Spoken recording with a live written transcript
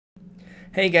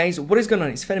Hey guys, what is going on?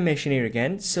 It's Fenimation here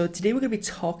again. So today we're going to be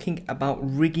talking about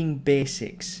rigging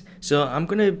basics. So I'm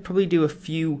going to probably do a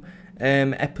few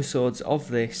episodes of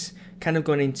this, kind of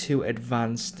going into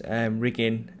advanced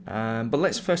rigging. But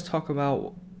let's first talk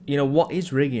about, what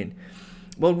is rigging?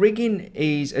 Well, rigging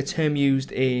is a term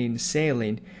used in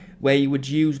sailing where you would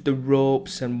use the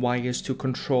ropes and wires to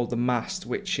control the mast,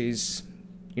 which is,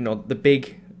 the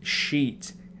big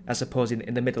sheet, I suppose,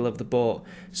 in the middle of the boat,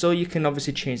 so you can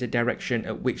obviously change the direction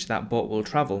at which that boat will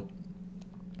travel.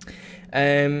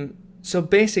 So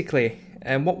basically,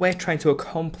 what we're trying to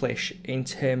accomplish in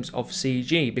terms of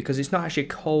CG, because it's not actually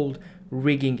called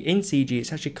rigging in CG,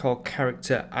 it's actually called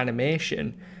character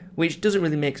animation, which doesn't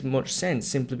really make much sense,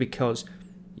 simply because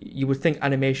you would think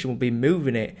animation would be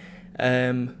moving it.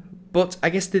 But I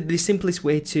guess the simplest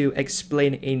way to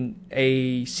explain in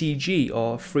a CG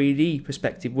or 3D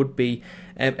perspective would be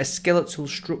a skeletal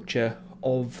structure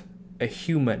of a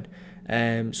human.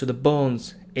 So the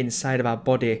bones inside of our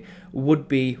body would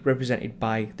be represented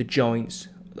by the joints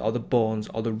or the bones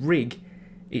or the rig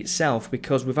itself,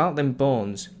 because without them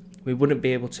bones we wouldn't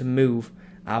be able to move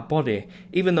our body.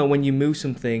 Even though when you move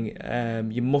something,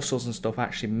 your muscles and stuff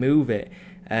actually move it.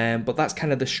 But that's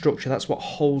kind of the structure, that's what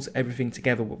holds everything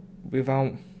together.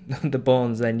 Without the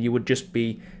bones, then you would just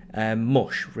be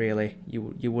mush, really.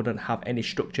 You wouldn't have any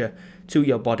structure to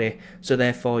your body, so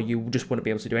therefore you just wouldn't be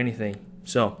able to do anything.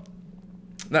 So,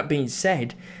 that being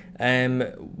said,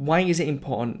 why is it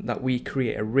important that we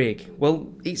create a rig? Well,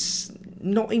 it's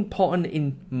not important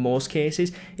in most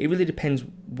cases. It really depends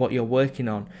what you're working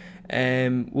on.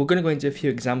 We're going to go into a few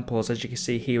examples. As you can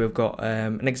see here, we've got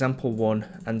an example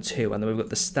 1 and 2, and then we've got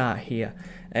the start here.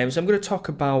 So I'm going to talk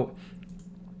about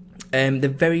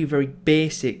the very, very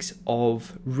basics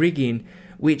of rigging,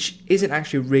 which isn't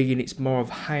actually rigging, it's more of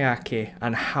hierarchy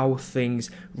and how things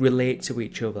relate to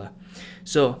each other.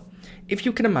 So if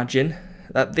you can imagine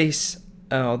that these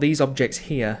objects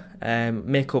here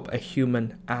make up a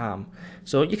human arm.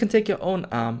 So you can take your own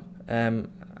arm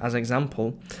as an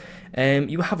example.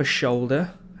 You have a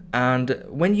shoulder, and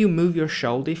when you move your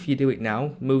shoulder, if you do it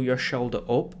now, move your shoulder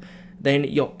up, then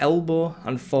your elbow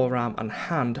and forearm and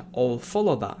hand all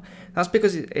follow that. That's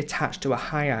because it's attached to a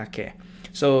hierarchy.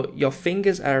 So your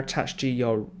fingers are attached to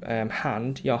your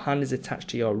hand is attached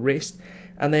to your wrist,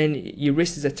 and then your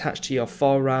wrist is attached to your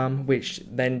forearm, which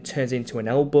then turns into an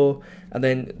elbow, and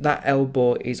then that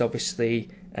elbow is obviously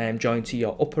joined to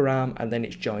your upper arm, and then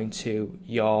it's joined to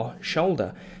your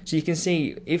shoulder. So you can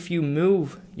see, if you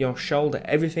move your shoulder,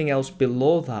 everything else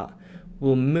below that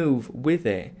will move with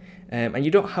it, and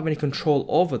you don't have any control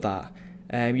over that.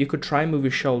 You could try and move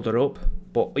your shoulder up,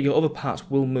 but your other parts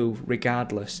will move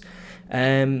regardless.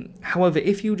 However,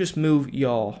 if you just move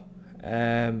your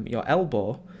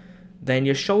elbow, then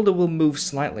your shoulder will move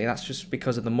slightly. That's just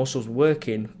because of the muscles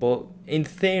working, but in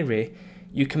theory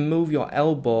you can move your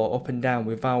elbow up and down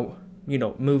without,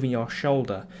 moving your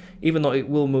shoulder, even though it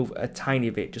will move a tiny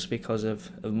bit just because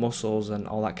of muscles and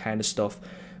all that kind of stuff.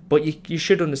 But you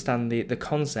should understand the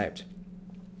concept.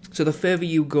 So the further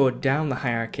you go down the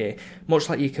hierarchy, much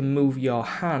like you can move your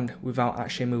hand without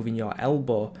actually moving your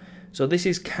elbow. So this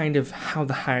is kind of how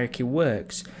the hierarchy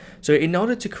works. So in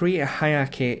order to create a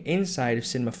hierarchy inside of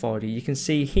Cinema 4D, you can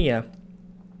see here,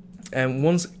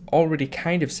 once already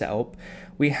kind of set up,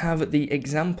 we have the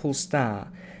example start.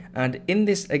 And in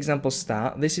this example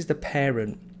start, this is the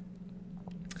parent.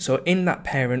 So in that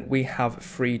parent, we have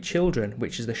 3 children,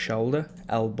 which is the shoulder,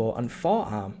 elbow, and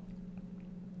forearm.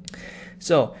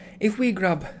 So if we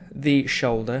grab the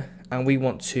shoulder and we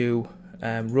want to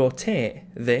rotate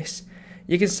this,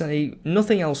 you can see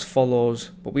nothing else follows,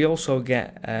 but we also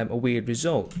get a weird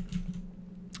result.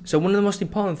 So one of the most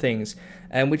important things,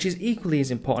 which is equally as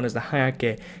important as the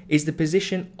hierarchy, is the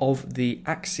position of the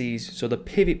axes, so the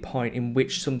pivot point in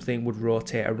which something would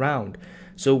rotate around.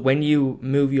 So when you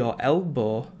move your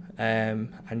elbow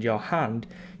and your hand,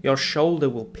 your shoulder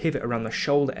will pivot around the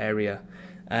shoulder area.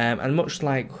 And much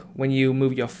like when you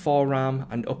move your forearm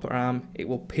and upper arm, it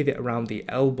will pivot around the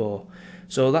elbow.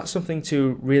 So that's something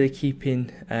to really keep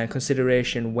in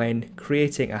consideration when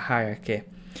creating a hierarchy.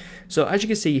 So as you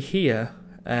can see here,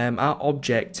 our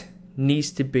object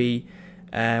needs to be,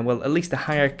 well, at least the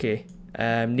hierarchy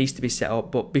needs to be set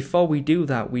up. But before we do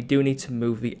that, we do need to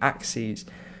move the axes.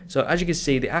 So as you can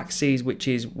see, the axes, which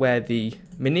is where the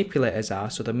manipulators are,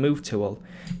 so the move tool,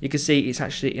 you can see it's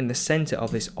actually in the center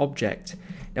of this object.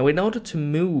 Now in order to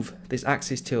move this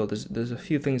axis tool, there's a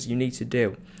few things you need to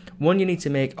do. One, you need to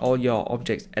make all your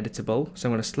objects editable. So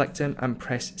I'm going to select them and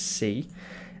press C.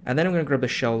 And then I'm going to grab the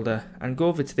shoulder and go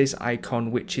over to this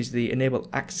icon, which is the enable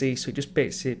axis. So it just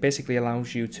basically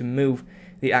allows you to move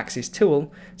the axis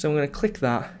tool. So I'm going to click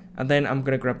that, and then I'm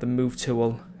going to grab the move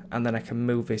tool, and then I can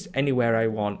move this anywhere I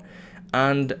want.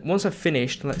 And once I've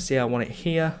finished, let's say I want it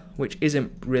here, which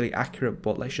isn't really accurate,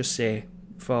 but let's just say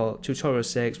for tutorial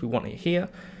sakes we want it here.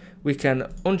 We can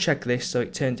uncheck this so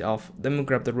it turns it off, then we'll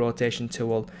grab the rotation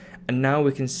tool, and now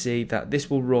we can see that this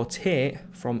will rotate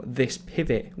from this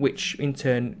pivot, which in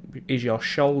turn is your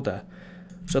shoulder.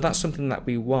 So that's something that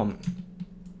we want.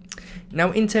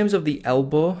 Now in terms of the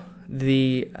elbow,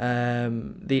 the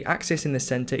axis in the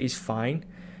center is fine.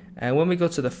 And when we go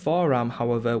to the forearm,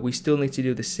 however, we still need to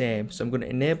do the same. So I'm going to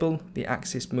enable the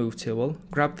axis move tool,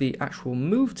 grab the actual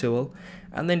move tool,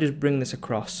 and then just bring this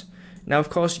across. Now,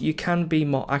 of course, you can be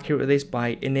more accurate with this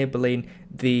by enabling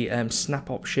the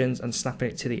snap options and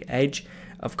snapping it to the edge.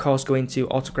 Of course, go into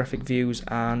orthographic views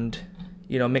and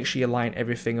make sure you line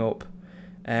everything up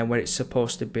where it's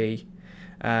supposed to be.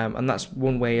 And that's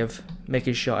one way of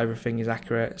making sure everything is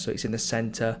accurate. So it's in the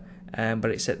center,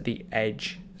 but it's at the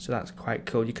edge. So that's quite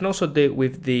cool. You can also do it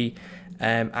with the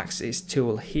axis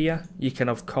tool here. You can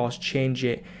of course change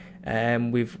it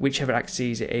with whichever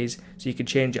axis it is. So you can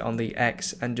change it on the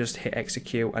X and just hit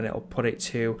execute, and it'll put it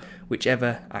to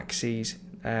whichever axis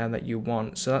that you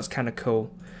want. So that's kind of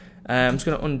cool. I'm just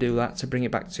going to undo that to bring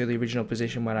it back to the original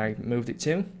position where I moved it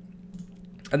to,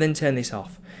 and then turn this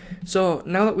off. So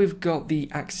now that we've got the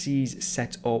axes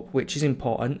set up, which is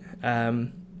important,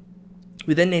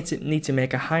 we then need to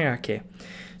make a hierarchy.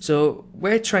 So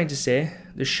we're trying to say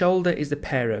the shoulder is the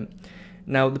parent.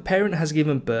 Now the parent has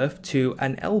given birth to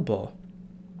an elbow.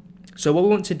 So what we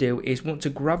want to do is want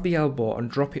to grab the elbow and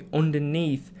drop it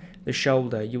underneath the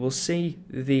shoulder. You will see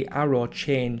the arrow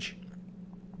change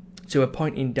to a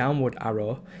pointing downward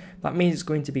arrow. That means it's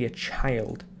going to be a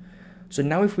child. So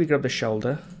now if we grab the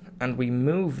shoulder and we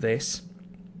move this,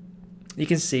 you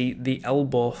can see the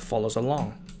elbow follows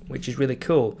along, which is really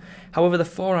cool. However, the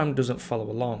forearm doesn't follow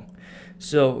along.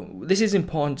 So this is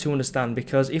important to understand,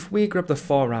 because if we grab the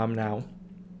forearm now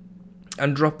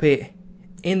and drop it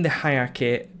in the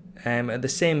hierarchy at the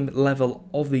same level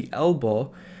of the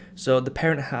elbow, so the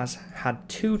parent has had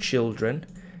two children,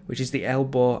 which is the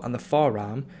elbow and the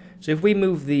forearm. So if we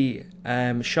move the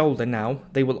shoulder now,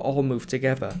 they will all move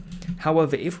together.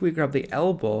 However, if we grab the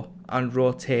elbow and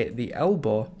rotate the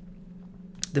elbow,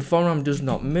 the forearm does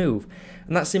not move.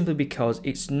 And that's simply because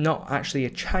it's not actually a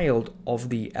child of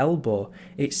the elbow,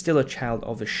 it's still a child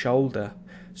of the shoulder.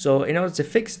 So in order to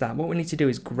fix that, what we need to do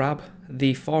is grab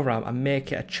the forearm and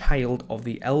make it a child of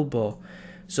the elbow.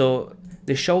 So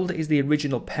the shoulder is the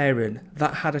original parent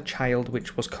that had a child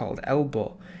which was called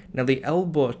elbow. Now the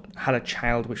elbow had a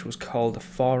child which was called the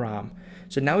forearm.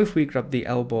 So now if we grab the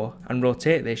elbow and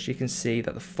rotate this, you can see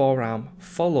that the forearm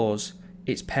follows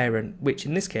its parent, which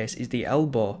in this case is the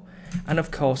elbow. And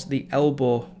of course the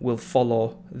elbow will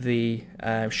follow the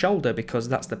shoulder, because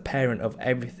that's the parent of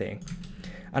everything.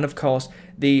 And of course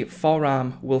the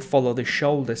forearm will follow the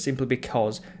shoulder simply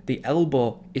because the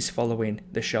elbow is following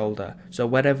the shoulder. So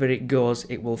wherever it goes,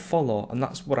 it will follow, and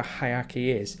that's what a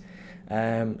hierarchy is.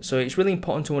 So it's really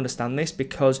important to understand this,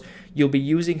 because you'll be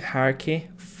using hierarchy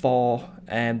for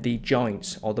the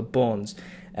joints or the bones.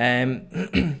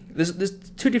 There's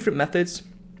two different methods.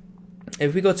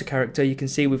 If we go to character, you can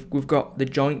see we've got the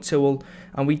joint tool,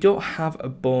 and we don't have a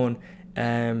bone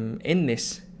in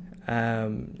this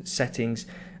settings,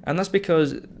 and that's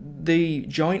because the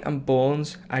joint and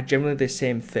bones are generally the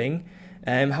same thing.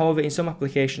 However, in some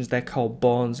applications they're called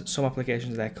bones, some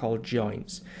applications they're called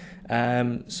joints.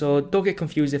 So don't get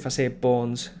confused if I say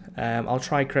bones. I'll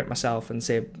try correct myself and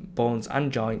say bones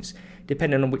and joints,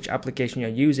 depending on which application you're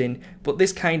using. But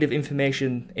this kind of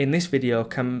information in this video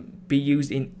can be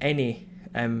used in any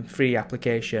free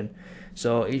application.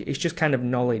 So it's just kind of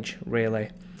knowledge, really.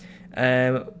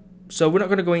 So we're not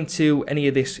going to go into any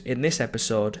of this in this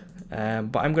episode,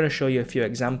 but I'm going to show you a few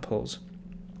examples.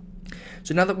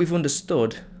 So now that we've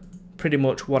understood pretty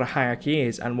much what a hierarchy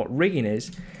is and what rigging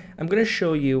is, I'm going to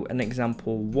show you an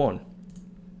example 1.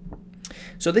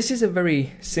 So this is a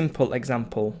very simple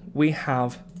example. We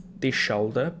have the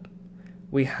shoulder,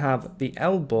 we have the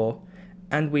elbow,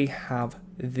 and we have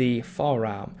the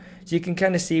forearm. So you can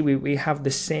kind of see we have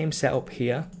the same setup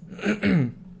here.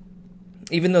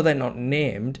 Even though they're not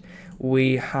named,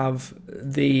 we have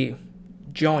the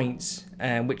joints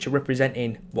which are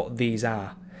representing what these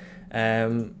are.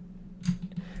 And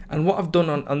what I've done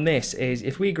on this is,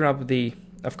 if we grab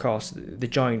of course the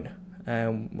joint,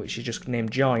 which is just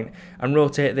named joint, and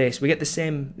rotate this, we get the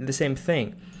same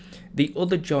thing. The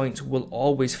other joints will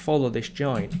always follow this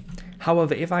joint.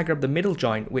 However, if I grab the middle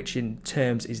joint, which in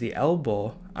terms is the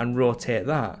elbow, and rotate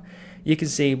that, you can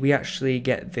see we actually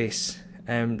get this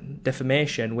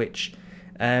deformation, which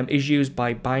is used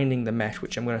by binding the mesh,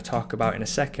 which I'm going to talk about in a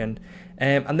second.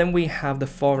 And then we have the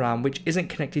forearm, which isn't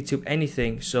connected to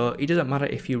anything, so it doesn't matter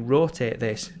if you rotate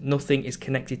this, nothing is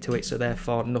connected to it, so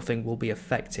therefore nothing will be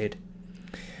affected.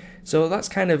 So that's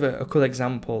kind of a cool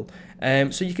example.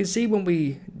 So you can see when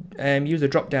we use the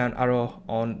drop down arrow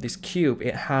on this cube,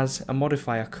 it has a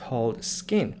modifier called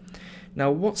skin.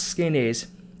 Now what skin is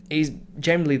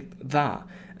generally that.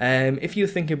 If you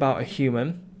think about a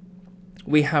human,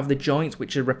 we have the joints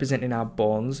which are representing our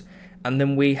bones, and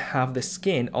then we have the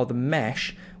skin or the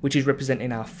mesh which is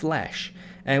representing our flesh.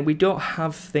 And we don't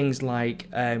have things like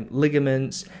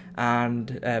ligaments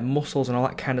and muscles and all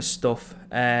that kind of stuff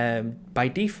by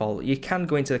default. You can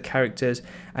go into the characters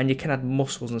and you can add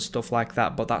muscles and stuff like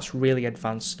that, but that's really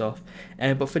advanced stuff.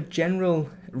 But for general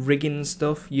rigging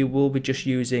stuff, you will be just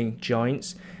using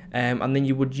joints, and then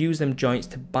you would use them joints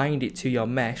to bind it to your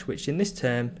mesh, which in this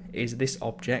term is this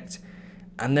object.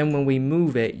 And then when we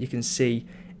move it, you can see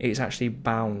it's actually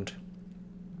bound.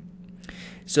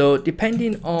 So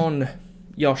depending on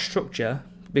your structure,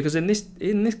 because in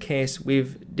this case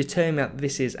we've determined that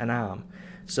this is an arm,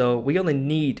 so we only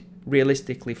need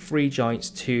realistically 3 joints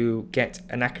to get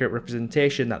an accurate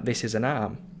representation that this is an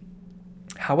arm.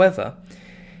 However,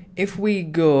 if we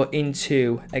go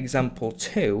into example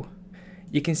 2,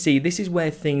 you can see this is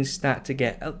where things start to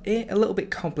get a little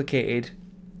bit complicated,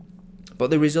 but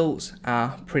the results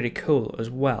are pretty cool as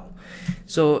well.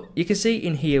 So you can see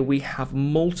in here we have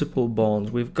multiple bones.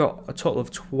 We've got a total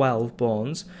of 12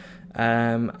 bones,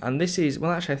 and this is,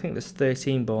 well actually I think there's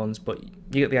 13 bones, but you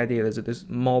get the idea. There's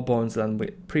more bones than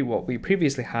what we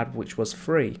previously had, which was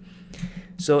 3.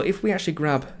 So if we actually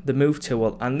grab the move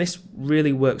tool, and this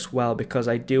really works well because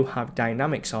I do have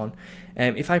dynamics on,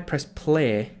 if I press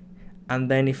play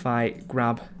and then if I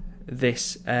grab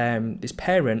this this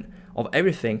parent of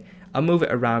everything, I move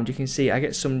it around, you can see I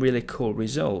get some really cool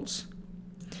results.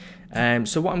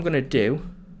 So what I'm going to do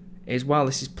is, while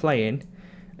this is playing,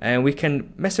 we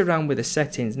can mess around with the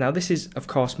settings. Now this is of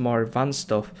course more advanced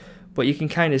stuff, but you can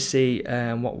kind of see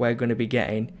what we're going to be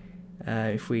getting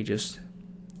if we just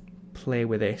play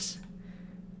with this.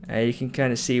 You can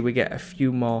kind of see we get a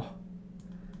few more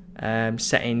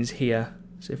settings here.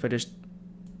 So if I just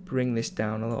bring this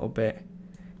down a little bit,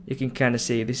 you can kind of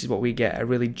see this is what we get, a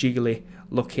really jiggly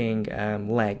looking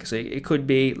leg. So it could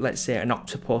be, let's say, an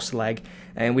octopus leg,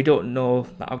 and we don't know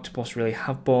that octopus really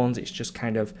have bones, it's just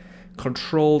kind of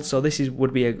controlled. So this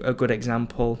would be a good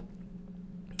example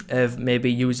of maybe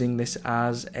using this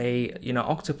as a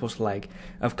octopus leg.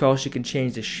 Of course you can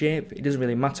change the shape, it doesn't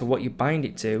really matter what you bind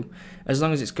it to, as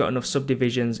long as it's got enough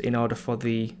subdivisions in order for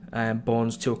the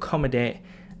bones to accommodate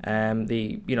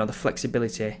the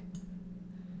flexibility.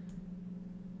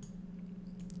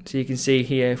 So you can see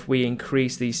here, if we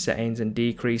increase these settings and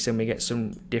decrease them, we get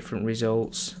some different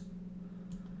results,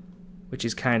 which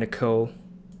is kind of cool.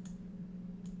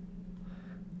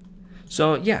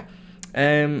 So yeah,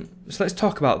 so let's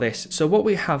talk about this. So what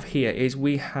we have here is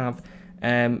we have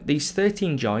these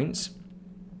 13 joints,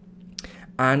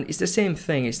 and it's the same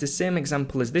thing, it's the same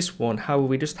example as this one, however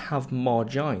we just have more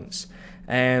joints.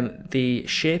 The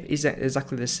shape is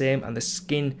exactly the same and the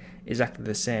skin is exactly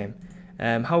the same.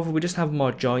 However, we just have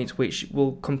more joints, which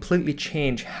will completely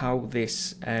change how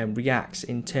this reacts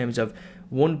in terms of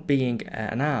one being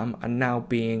an arm and now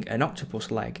being an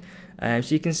octopus leg. So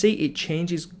you can see it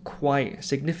changes quite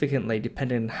significantly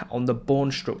depending on the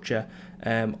bone structure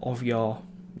of your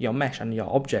mesh and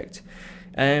your object.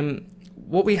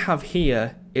 What we have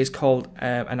here is called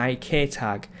an IK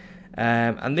tag,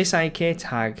 and this IK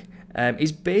tag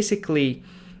is basically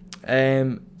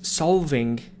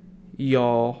solving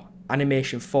your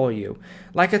animation for you.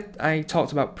 Like I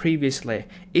talked about previously,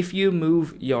 if you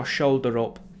move your shoulder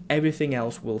up, everything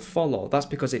else will follow. That's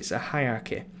because it's a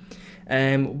hierarchy.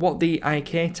 What the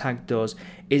IK tag does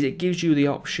is it gives you the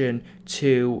option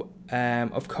to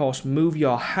of course move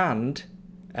your hand,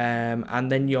 and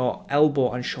then your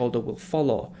elbow and shoulder will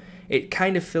follow. It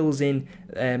kind of fills in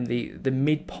the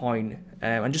midpoint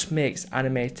and just makes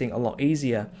animating a lot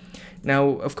easier. Now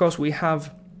of course we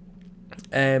have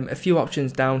a few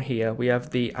options down here. We have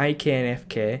the IK and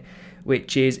FK,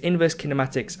 which is inverse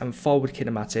kinematics and forward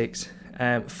kinematics.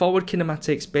 Forward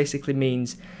kinematics basically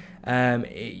means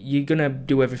you're going to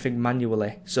do everything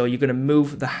manually. So you're going to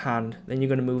move the hand, then you're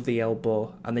going to move the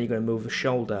elbow, and then you're going to move the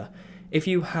shoulder. If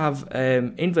you have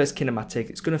inverse kinematic,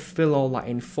 it's going to fill all that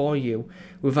in for you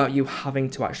without you having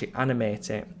to actually animate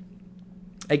it.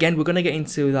 Again, we're going to get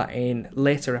into that in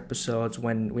later episodes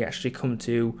when we actually come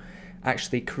to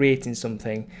actually creating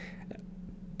something,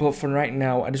 but for right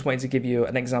now I just wanted to give you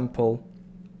an example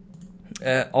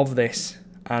of this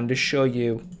and to show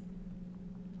you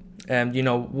you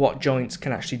know, what joints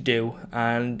can actually do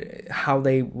and how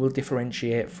they will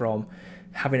differentiate from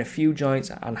having a few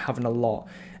joints and having a lot.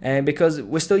 Because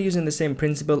we're still using the same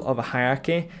principle of a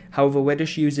hierarchy, however we're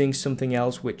just using something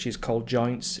else which is called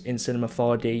joints in Cinema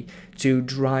 4D to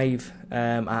drive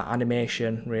our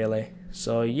animation really.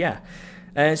 So yeah,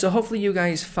 so hopefully you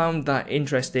guys found that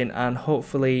interesting, and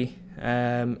hopefully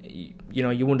you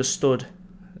know, you understood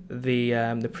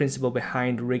the principle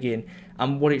behind rigging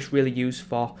and what it's really used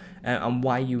for and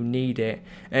why you need it.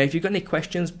 If you've got any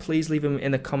questions, please leave them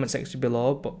in the comment section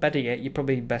below, but better yet, you're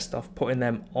probably best off putting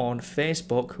them on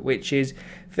Facebook, which is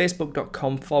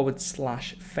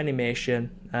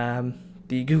facebook.com/fenimation.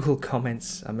 The Google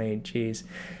comments, I mean, geez.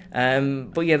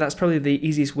 But yeah, that's probably the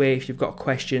easiest way if you've got a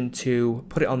question to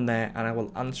put it on there, and I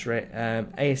will answer it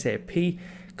ASAP,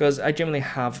 because I generally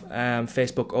have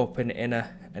Facebook open in a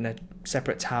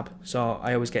separate tab, so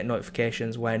I always get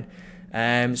notifications when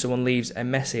someone leaves a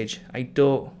message. I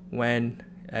don't when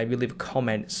you leave a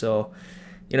comment. So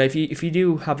you know, if you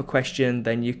do have a question,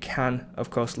 then you can of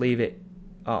course leave it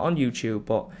on YouTube,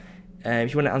 but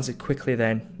if you want to answer quickly,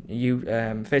 then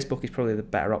Facebook is probably the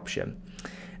better option.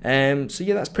 So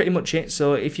yeah, that's pretty much it.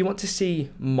 So if you want to see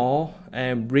more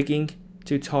rigging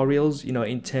tutorials, you know,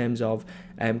 in terms of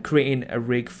creating a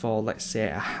rig for, let's say,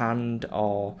 a hand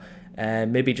or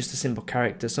maybe just a simple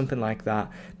character, something like that,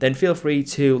 then feel free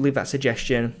to leave that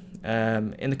suggestion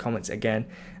in the comments again,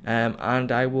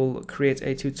 and I will create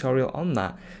a tutorial on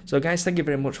that. So guys, thank you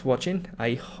very much for watching.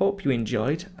 I hope you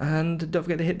enjoyed, and don't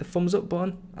forget to hit the thumbs up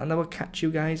button, and I will catch you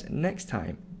guys next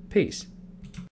time. Peace.